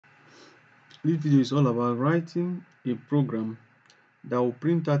This video is all about writing a program that will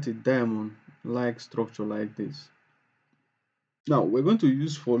print out a diamond like structure like this. Now we're going to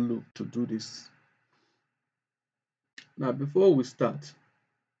use for loop to do this. Now before we start,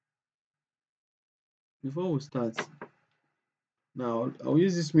 now I'll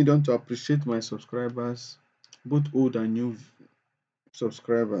use this medium to appreciate my subscribers, both old and new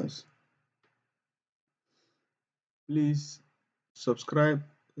subscribers. Please subscribe.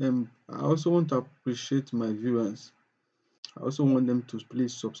 I also want to appreciate my viewers. I also want them to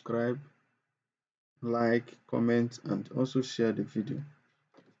please subscribe, like, comment, and also share the video.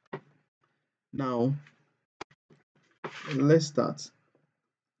 Now let's start.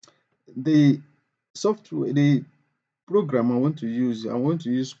 The the program I want to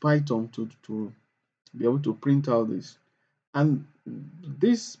use Python to be able to print out this. And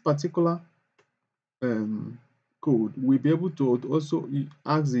this particular um, code will be able to also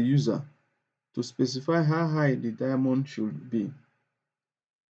ask the user to specify how high the diamond should be.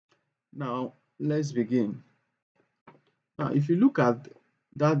 Now let's begin. Now if you look at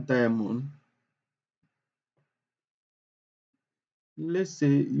that diamond, let's say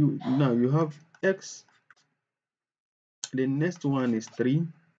you have x, the next one is 3,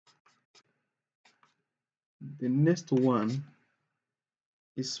 the next one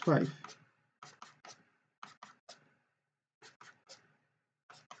is 5,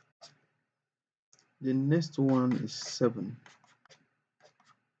 the next one is 7,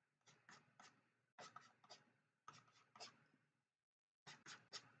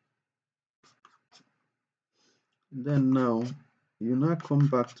 then now you now come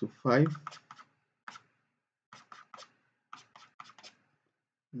back to 5,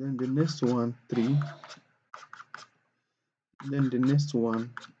 then the next one 3, then the next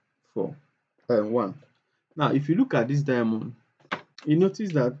one 4, 1. Now if you look at this diamond, you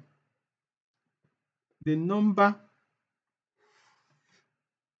notice that the number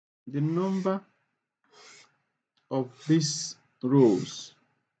of these rows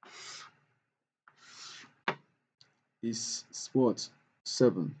is what?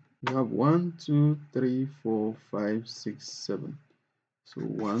 7. You have 1, 2, 3, 4, 5, 6, 7. So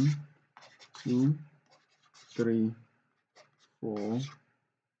 1, 2, 3, 4,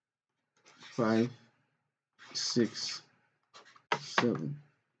 5, 6, 7.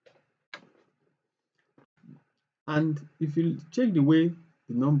 And if you check the way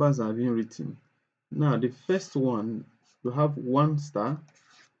the numbers are being written, now the first one you have 1 star,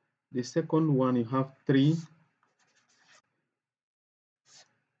 the second one you have 3,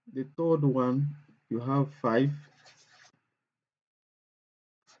 the third one you have 5,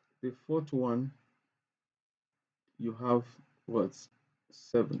 the fourth one you have what?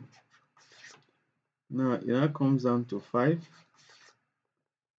 7. Now it now comes down to 5,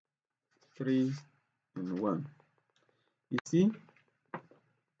 3, and 1. You see,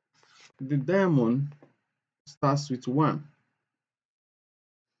 the diamond starts with 1.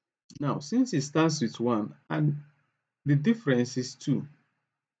 Now since it starts with 1 and the difference is 2,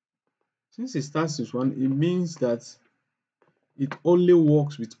 since it starts with 1, it means that it only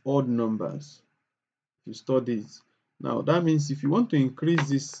works with odd numbers. If you study it, now that means if you want to increase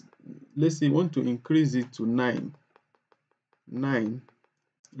this, let's say you want to increase it to 9,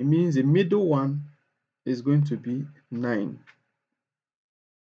 it means the middle one is going to be 9.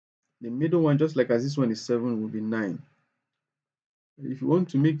 The middle one, just like as this one is 7, will be 9. If you want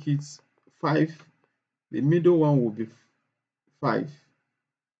to make it 5, the middle one will be 5.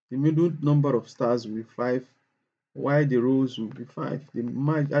 The middle number of stars will be 5, while the rows will be 5.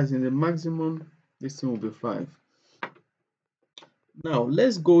 As in the maximum, this thing will be 5. Now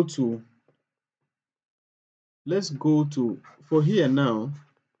let's go to for here now,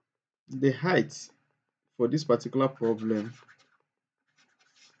 the height for this particular problem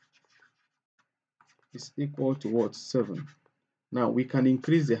is equal to what? 7. Now we can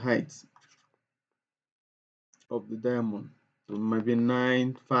increase the height of the diamond, so maybe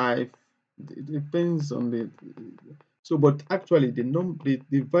 9, 5. It depends on the, so but actually the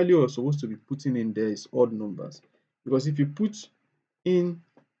value you're supposed to be putting in there is odd numbers, because if you put in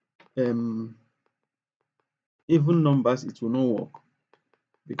even numbers, it will not work,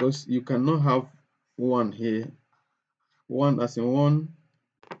 because you cannot have 1 here, 1 as in one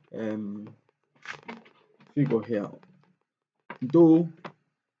figure here. Though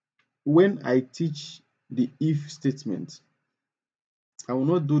when I teach the if statement, I will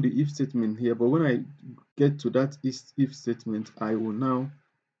not do the if statement here, but when I get to that if statement, I will now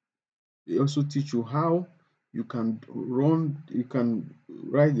also teach you how you can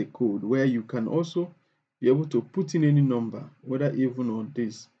write the code where you can also be able to put in any number, whether even or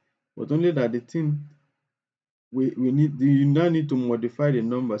this, but only that the thing you now need to modify the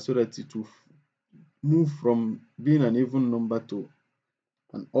number so that it will move from being an even number to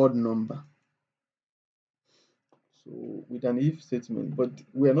an odd number. So with an if statement, but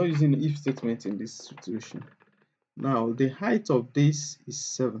we are not using if statement in this situation. Now the height of this is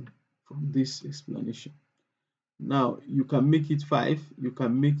 7 from this explanation. Now you can make it 5, you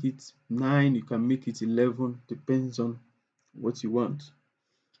can make it 9, you can make it 11, depends on what you want.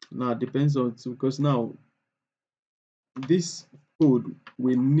 Now depends on, because now this code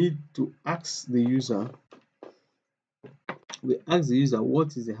we need to ask the user,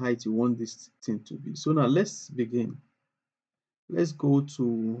 what is the height you want this thing to be. So now let's begin. Let's go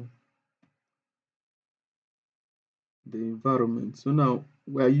to the environment. So now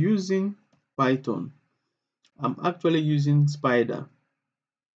we are using Python. I'm actually using Spider.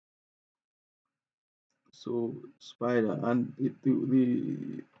 So Spider, and the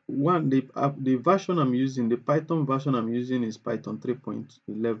version I'm using, the Python version I'm using is Python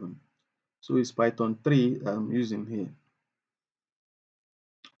 3.11. So it's Python 3 I'm using here.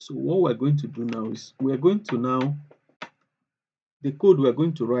 So what we're going to do now is we're going to now, the code we're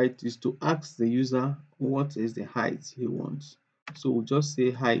going to write is to ask the user what is the height he wants. So we'll just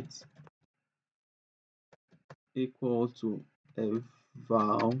say height equal to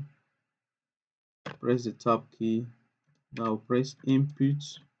eval, press the tab key, now press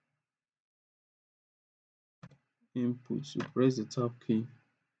input, you press the tab key,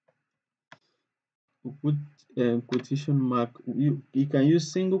 we put quotation mark, you can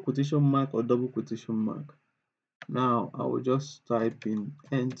use single quotation mark or double quotation mark. Now I will just type in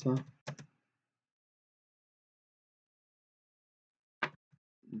enter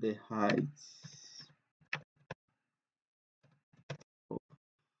the height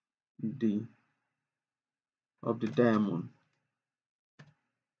the of the diamond,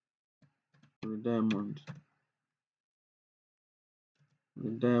 the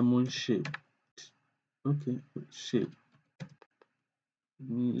diamond shape. Okay, shape.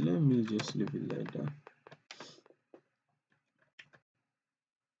 Let me just leave it like that.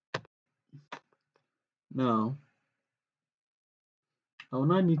 Now I will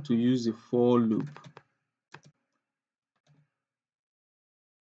now need to use the for loop.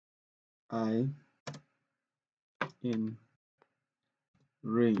 I in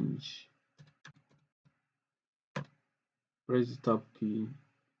range, press the tab key.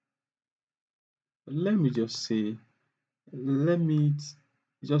 Let me just say, let me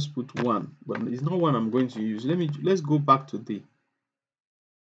just put 1, but it's not 1 I'm going to use. Let's go back to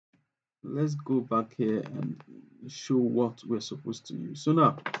let's go back here and show what we're supposed to use. So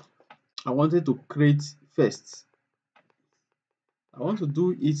now I wanted to create first. I want to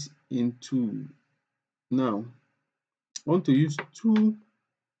do it in 2. Now I want to use 2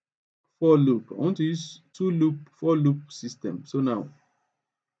 for loop. I want to use 2 for loop system. So now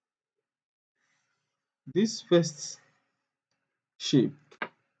this first shape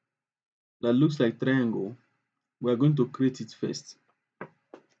that looks like triangle, we are going to create it first.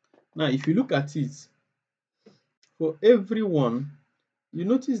 Now if you look at it, for every one, you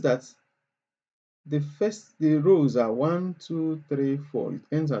notice that the rows are 1, 2, 3, 4. It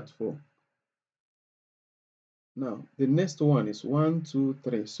ends at 4. Now the next one is 1, 2,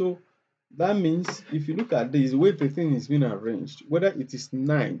 3. So that means if you look at this, the way the thing is being arranged, whether it is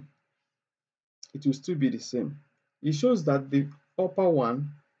 9, it will still be the same. It shows that the upper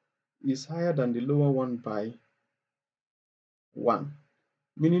one is higher than the lower one by 1,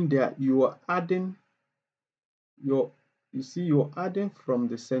 meaning that you are adding you're adding from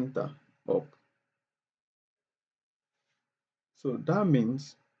the center up. So that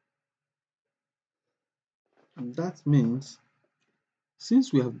means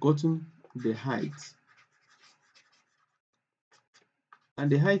since we have gotten the height,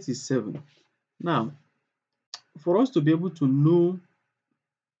 and the height is 7, now for us to be able to know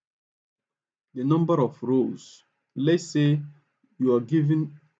the number of rows, let's say you are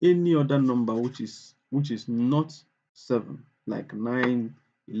given any other number which is not 7, like 9,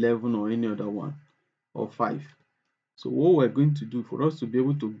 11, or any other one, or 5. So what we're going to do for us to be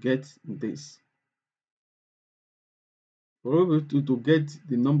able to get this, for us to get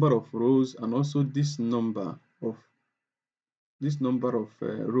the number of rows and also this number of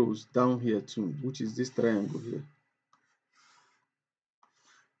rows down here too, which is this triangle here.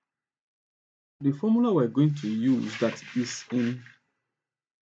 The formula we're going to use that is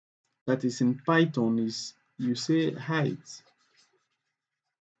in Python is, you say height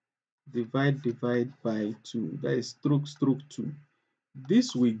divide by 2, that is stroke 2.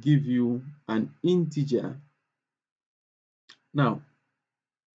 This will give you an integer. Now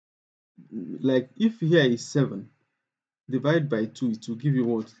like if here is 7, divide by 2, it will give you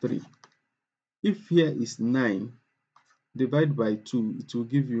what? 3. If here is 9, divide by 2, it will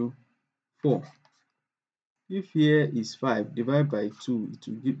give you 4. If here is 5, divide by 2, it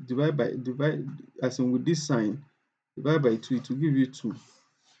will give, divide as in with this sign, divide by 2, it will give you 2.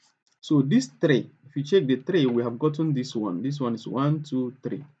 So this 3, if you check the 3, we have gotten this one. This one is 1, 2,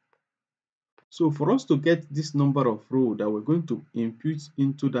 3. So for us to get this number of rows that we're going to impute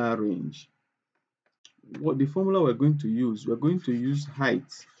into that range, what the formula we're going to use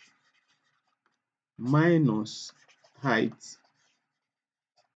height minus height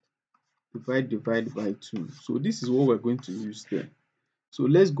divide by 2. So this is what we're going to use there. So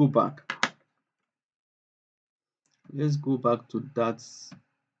let's go back. Let's go back to that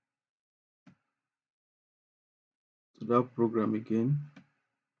program again.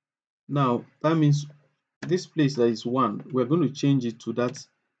 Now that means this place that is 1, we're going to change it to that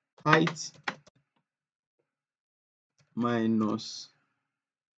height minus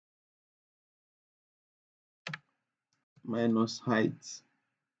height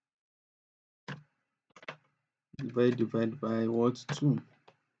divide by what? 2.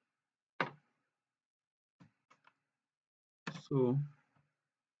 So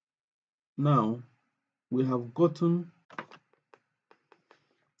now we have gotten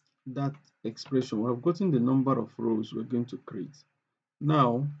that expression. We have gotten the number of rows we're going to create.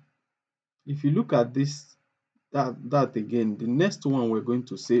 Now if you look at this, that again, the next one we're going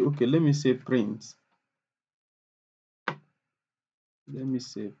to say, okay, let me say print. Let me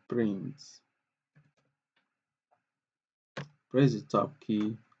say print. Press the tab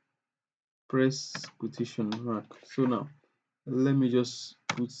key, press quotation mark. So now let me just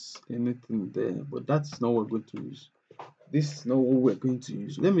put anything there, but that's not what we're going to use. This is not what we're going to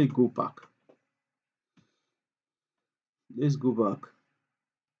use. Let me go back. Let's go back.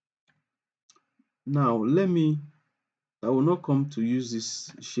 Now I will not come to use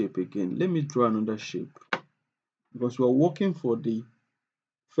this shape again. Let me draw another shape, because we're working for the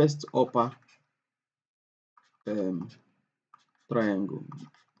first upper triangle.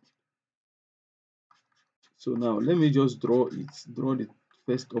 So now let me just draw the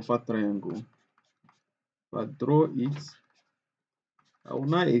first upper triangle. If I draw it, I will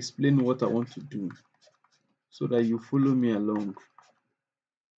now explain what I want to do so that you follow me along,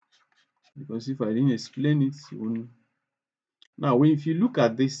 because if I didn't explain it, you won't. Now if you look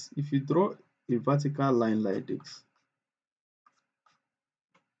at this, if you draw a vertical line like this,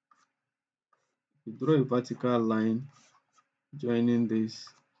 you draw a vertical line joining this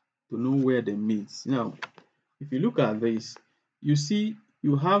to know where they meet. Now if you look at this, you see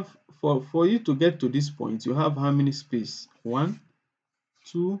you have, for you to get to this point, you have how many space? 1,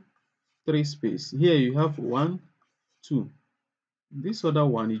 2, 3 space. Here you have 1, 2. This other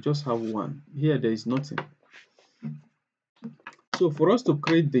one, you just have 1. Here there is nothing. So for us to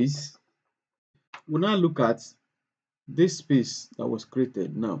create this, we'll now look at this space that was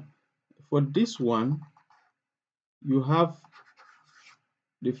created. Now for this one, you have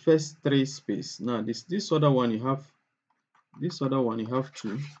the first 3 space. Now this other one, you have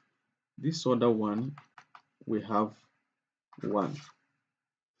 2. This other one, we have 1.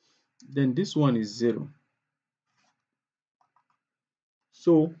 Then this one is 0.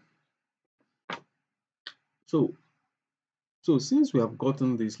 So since we have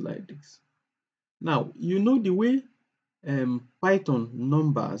gotten this like this, now you know the way Python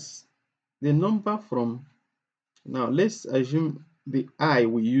numbers, the number from, now let's assume the I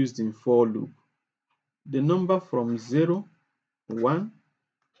we used in for loop, the number from 0, 1,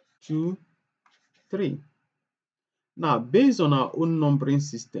 2, 3. Now based on our own numbering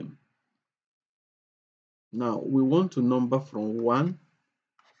system, now we want to number from 1,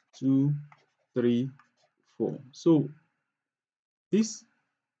 2, 3, 4. So this,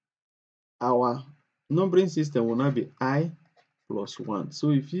 our numbering system will now be I plus 1. So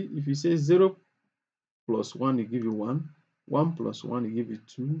if you say 0 plus 1, it give you 1. 1 plus 1, it give you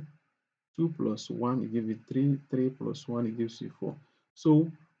 2. 2 plus 1, it give you 3. 3 plus 1, it gives you 4.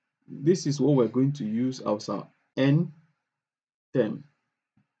 So this is what we're going to use as our n term.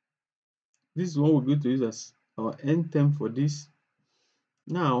 This is what we're going to use as our n term for this.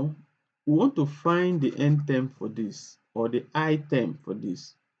 Now we want to find the n term for this, or the I term for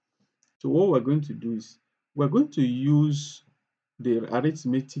this. So what we're going to do is we're going to use the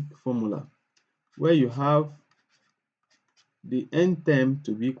arithmetic formula, where you have the n term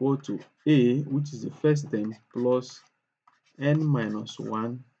to be equal to a, which is the first term, plus n minus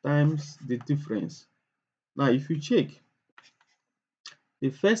 1 times the difference. Now if you check,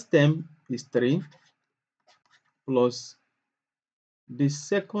 the first term is 3 plus the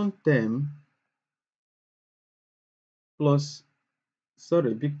second term plus,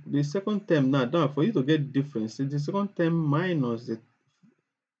 sorry, the second term now for you to get difference, the second term minus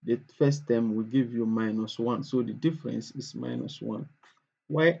the first term will give you -1. So the difference is -1.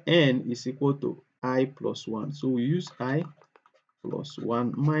 While n is equal to I plus 1. So we use I plus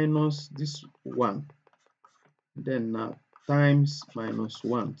 1 minus this 1. Then now times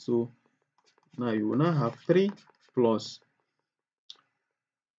 -1. So now you will now have 3 plus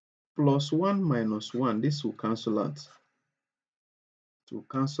 1 minus 1. This will cancel out. To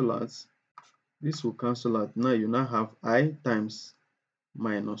cancel out, this will cancel out. Now you now have I times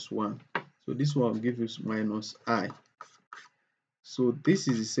 -1. So this one will give you minus I. So this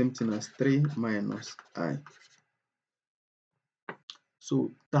is the same thing as 3 minus I.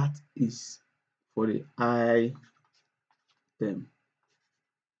 So that is for the I term.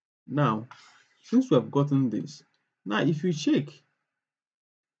 Now, since we have gotten this, now if you check,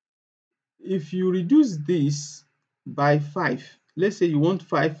 if you reduce this by 5, let's say you want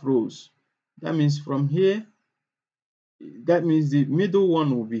 5 rows, that means from here, that means the middle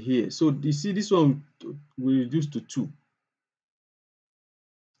one will be here. So you see this one will reduce to 2.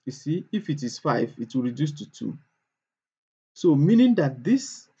 You see, if it is 5, it will reduce to 2. So meaning that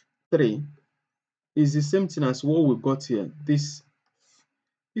this 3 is the same thing as what we got here. This,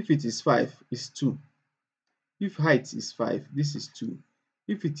 if it is 5, is 2. If height is 5, this is 2.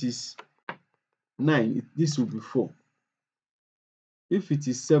 If it is 9, this will be 4. If it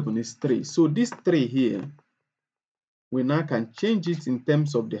is 7, it's 3. So this 3 here, we now can change it in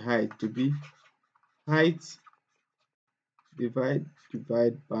terms of the height to be height divide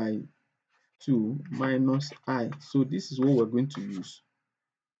by 2 minus I. So this is what we're going to use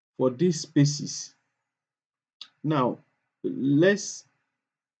for these spaces. Now, let's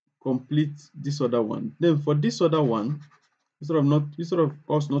complete this other one. Then for this other one, instead of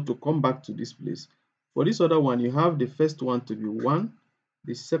us not to come back to this place, for this other one, you have the first one to be 1,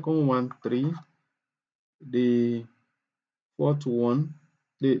 the second one 3, the fourth one,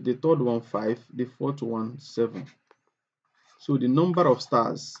 the third one 5, the fourth one 7. So the number of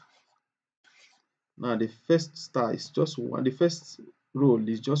stars, now the first star is just 1, the first row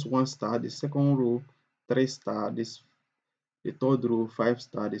is just 1 star, the second row 3 star, this the third row 5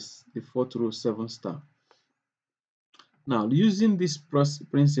 star, the fourth row 7 star. Now using this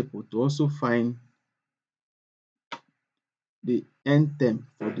principle to also find the n term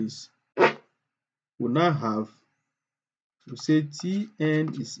for this, we now have, we say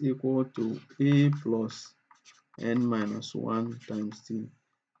Tn is equal to A plus n minus 1 times t.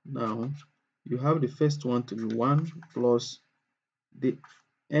 Now you have the first one to be 1 plus the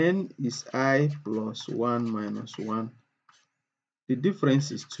n is I plus 1 minus 1. The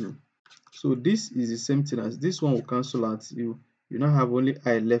difference is 2. So this is the same thing as this one will cancel out. You now have only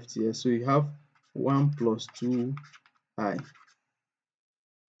I left here. So you have 1 plus 2I.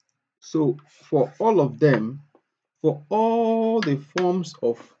 So for all of them, for all the forms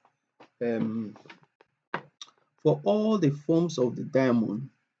of the diamond,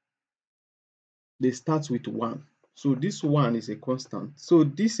 they start with 1. So this 1 is a constant. So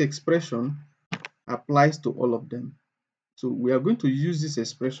this expression applies to all of them. So we are going to use this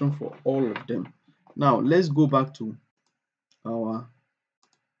expression for all of them. Now let's go back to our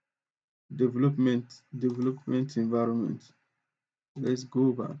development environment. Let's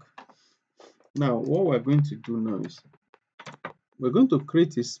go back. Now what we're going to do now is we're going to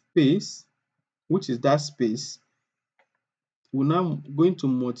create a space, which is that space. We're now going to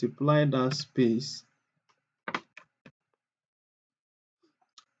multiply that space.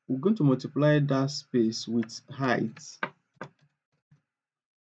 We're going to multiply that space with height.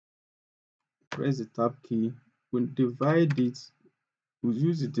 Press the tab key. We'll divide it. We'll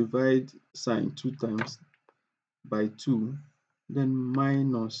use the divide sign 2 times by 2, then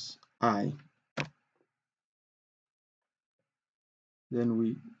minus I. Then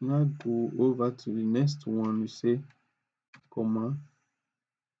we now go over to the next one. We say comma.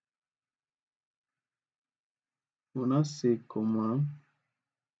 We'll now say comma.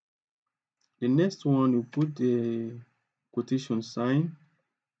 The next one, you put the quotation sign,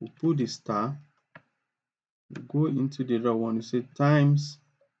 we put the star, we go into the other one, you say times,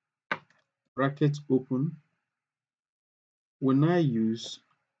 bracket open. We now use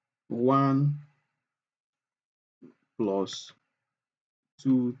 1 plus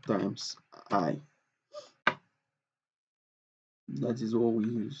 2 times I. That is what we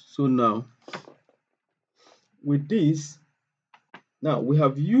use. So now with this, now we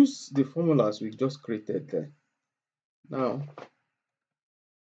have used the formulas we just created there. Now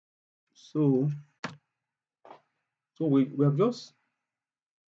so we have just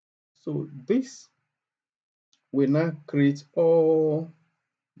So this will now create all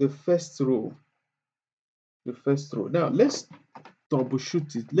the first row. Now let's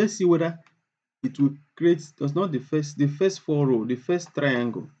troubleshoot it. Let's see whether it will create, does not the first four row, the first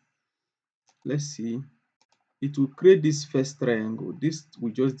triangle. Let's see. It will create this first triangle. This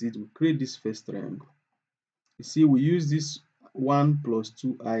we just did will create this first triangle. You see, we use this 1 plus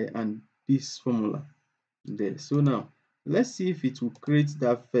 2i and this formula there. So now let's see if it will create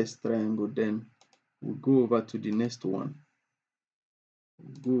that first triangle. Then we'll go over to the next one.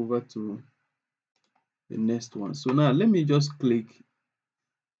 Go over to the next one. So now let me just click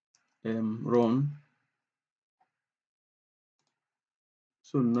run.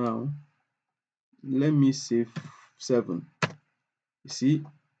 So now let me save 7. You see,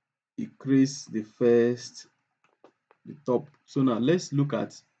 it creates the top. So now let's look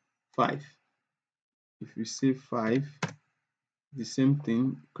at 5. If we say 5, the same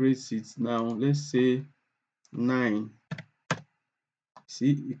thing creates it. Now let's say 9.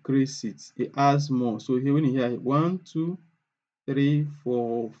 See, it creates it. It adds more. So here, when you hear 1, 2, 3,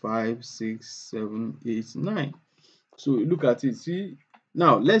 4, 5, 6, 7, 8, 9. So look at it. See,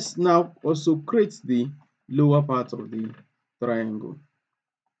 now let's now also create the lower part of the triangle.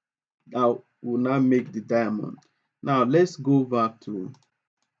 Now we'll now make the diamond. Now let's go back to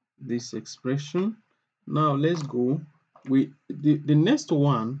this expression. Now let's go with the next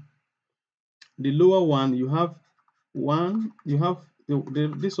one. The lower one, you have one, you have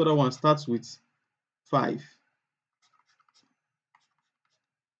this other one starts with 5.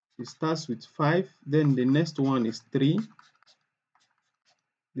 It starts with 5, then the next one is 3,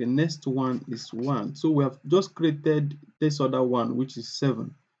 the next one is 1. So we have just created this other one, which is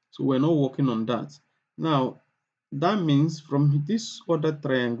 7. So we're not working on that. Now that means from this other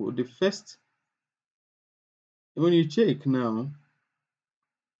triangle, the first, when you check now,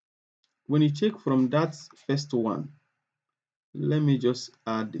 when you check from that first one, let me just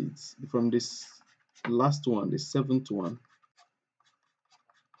add it from this last one, the 7th one,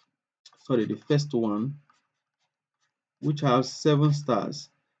 sorry, the first one, which has 7 stars.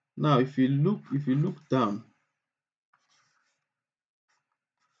 Now if you look down,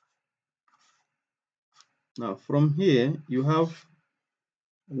 now from here you have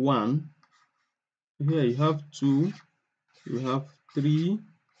 1, here you have 2, you have 3,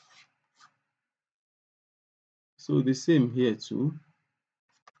 so the same here too.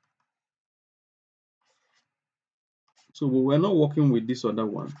 So we're not working with this other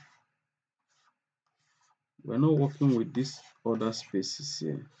one, we're not working with these other spaces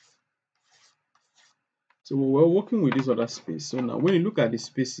here. So we're working with this other space. So now when you look at the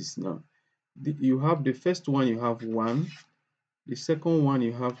spaces now, you have the first one, you have 1, the second one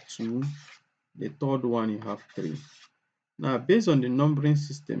you have 2, the third one you have 3. Now based on the numbering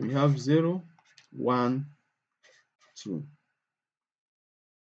system, you have 0, 1, 2.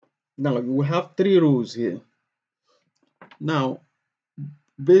 Now we have 3 rows here. Now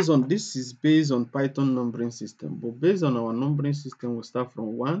based on this is based on Python numbering system, but based on our numbering system, we'll start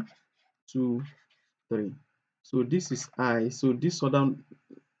from 1, 2, 3. So this is I. So this other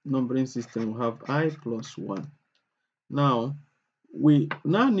numbering system will have I plus 1. Now we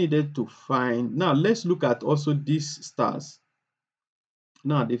now needed to find, now let's look at also these stars.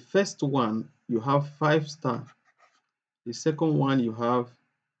 Now the first one you have 5 star, the second one you have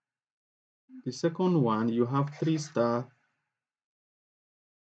 3 star,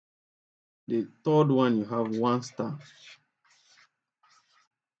 the third one you have 1 star.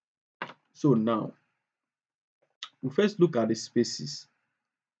 So now we first look at the spaces,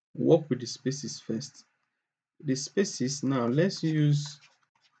 work with the spaces first. The spaces, now let's use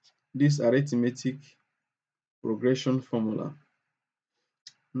this arithmetic progression formula.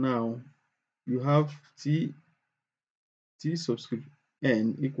 Now you have t subscript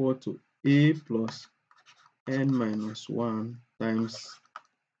n equal to a plus n minus 1 times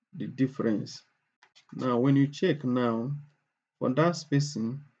the difference. Now when you check now, for that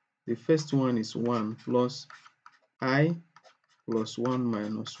spacing, the first one is 1 plus I plus 1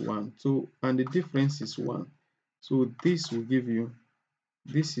 minus 1. So, and the difference is 1. So this will give you,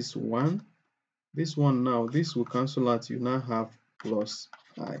 this is 1. This one now, this will cancel out. You now have plus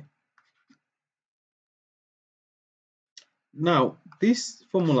I. Now, this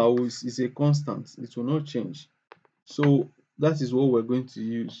formula is a constant. It will not change. So that is what we're going to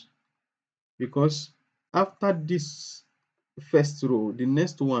use. Because after this first row, the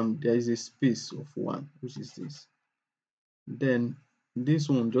next one, there is a space of 1, which is this. Then this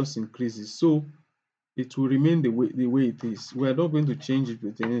one just increases. So it will remain the way it is. We are not going to change it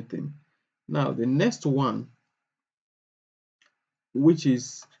with anything. Now the next one, which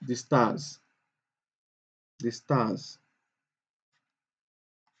is the stars. The stars.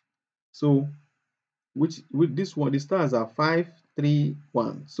 So which with this one, the stars are 5, 3,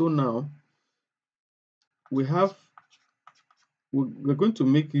 1. So now we have we're going to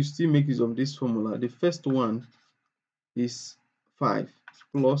make use of this formula. The first one is 5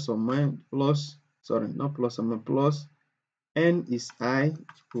 plus or minus plus, sorry, not plus or minus, plus n is I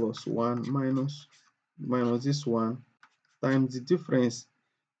plus 1 minus this one times the difference.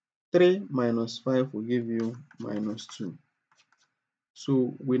 3 minus 5 will give you minus 2.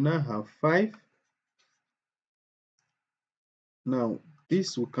 So we now have 5. Now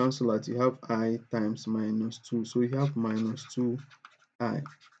this will cancel out. You have I times minus 2. So you have minus 2I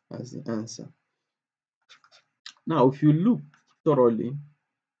as the answer. Now if you look thoroughly,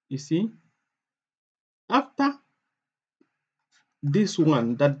 you see, after this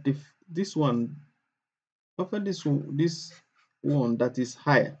one that this one, after this one that is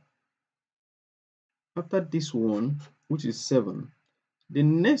higher, after this one, which is 7, the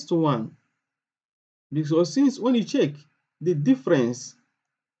next one, because since when you check the difference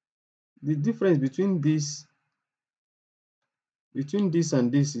between this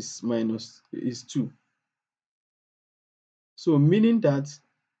and this is 2. So meaning that,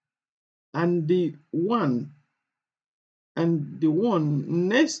 and the one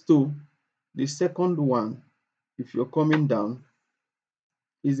next to the second one, if you're coming down,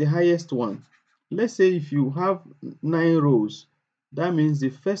 is the highest one. Let's say if you have 9 rows, that means the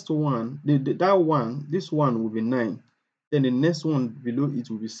first one, this one will be 9, then the next one below it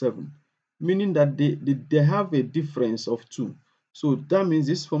will be 7, meaning that they have a difference of 2. So that means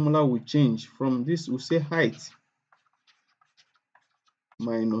this formula will change from this, we'll say height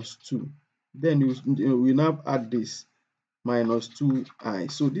minus 2. Then we now add this minus 2I.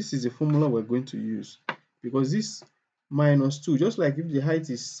 So this is the formula we're going to use, because this minus 2, just like if the height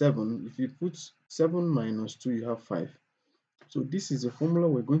is 7, if you put 7 minus 2, you have 5. So this is the formula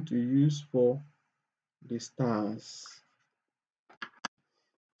we're going to use for the stars.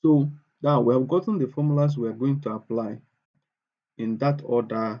 So now we have gotten the formulas we're going to apply in that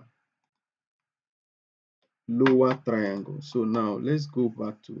order, lower triangle. So now let's go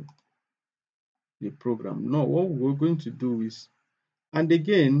back to the program. Now what we're going to do is, and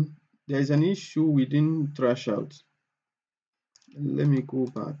again, there is an issue we didn't trash out. Let me go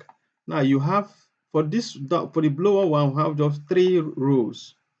back. Now you have, for the blower one, we have just 3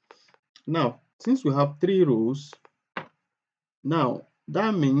 rows. Now since we have 3 rows, now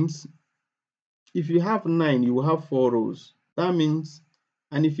that means if you have 9, you will have 4 rows. That means,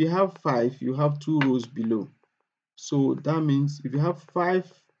 and if you have 5, you have 2 rows below. So that means if you have 5,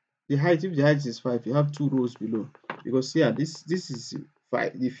 if the height is 5, you have 2 rows below, because here this is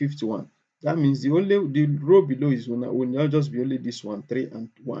 5, the fifth one. That means the row below will now just be only this one, 3 and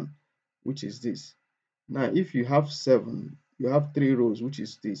 1, which is this. Now if you have 7, you have 3 rows, which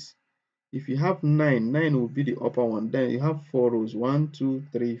is this. If you have 9, 9 will be the upper one. Then you have 4 rows, 1, 2,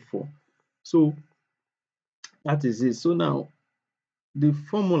 3, 4. So that is it. So now the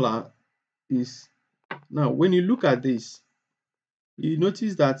formula is, now when you look at this, you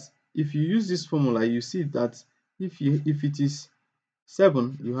notice that if you use this formula, you see that if it is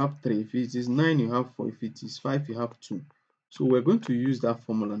 7, you have 3. If it is 9, you have 4. If it is 5, you have 2. So we're going to use that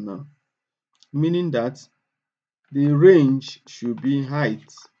formula now, meaning that the range should be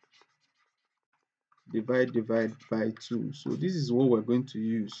height divide by 2. So this is what we're going to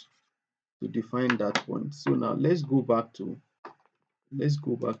use to define that point. So now let's go back to the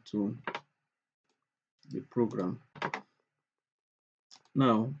program.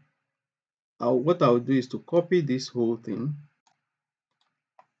 Now what I'll do is to copy this whole thing,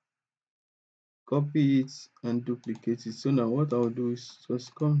 copy it and duplicate it. So now what I'll do is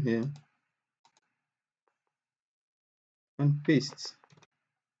just come here and paste.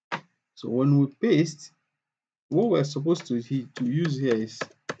 So when we paste, what we're supposed to use here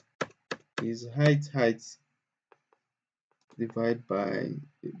is height divide by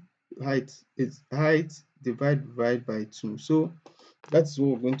height divide by 2. So that's what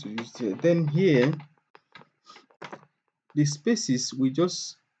we're going to use here. Then here, the spaces,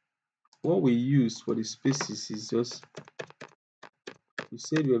 what we use for the spaces is just, we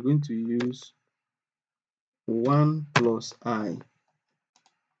said we're going to use 1 plus I.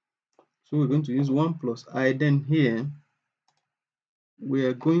 So we're going to use 1 plus I. Then here we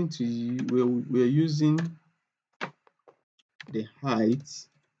are going to we're using the height,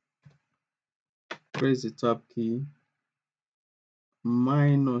 press the tab key,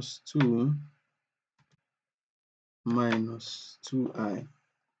 minus 2 minus 2I.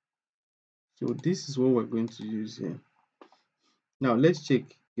 So this is what we're going to use here. Now let's check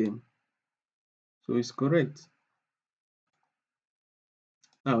again. So it's correct.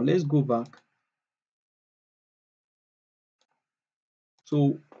 Now let's go back.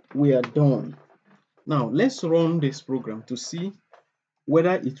 So we are done. Now let's run this program to see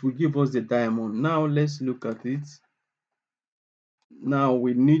whether it will give us the diamond. Now let's look at it. Now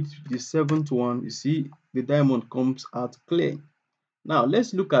we need the seventh one. You see the diamond comes out clear. Now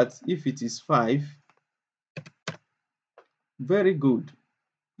let's look at if it is 5. Very good.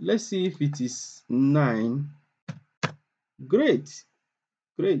 Let's see if it is 9. Great,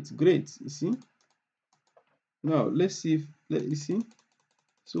 great, great. You see. Now let's see if let you see.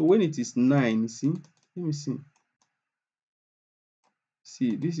 So when it is 9, you see, let me see.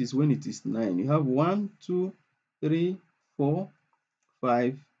 See, this is when it is 9. You have 1, 2, 3, 4,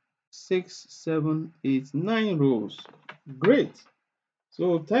 5, 6, 7, 8, 9 rows. Great.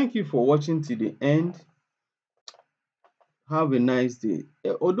 So thank you for watching to the end. Have a nice day.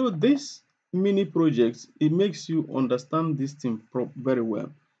 Although this mini project, it makes you understand this thing very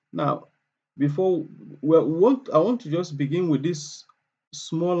well. Now, before I want to just begin with this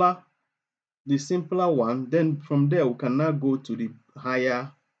smaller, the simpler one. Then from there we can now go to the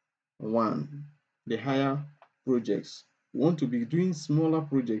higher one, the higher projects. We want to be doing smaller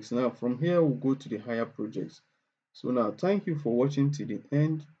projects now. From here we'll go to the higher projects. So now thank you for watching to the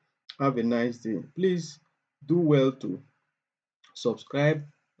end. Have a nice day. Please do well to subscribe,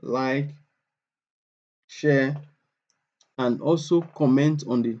 like, share, and also comment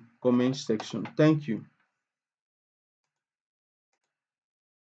on the comment section. Thank you.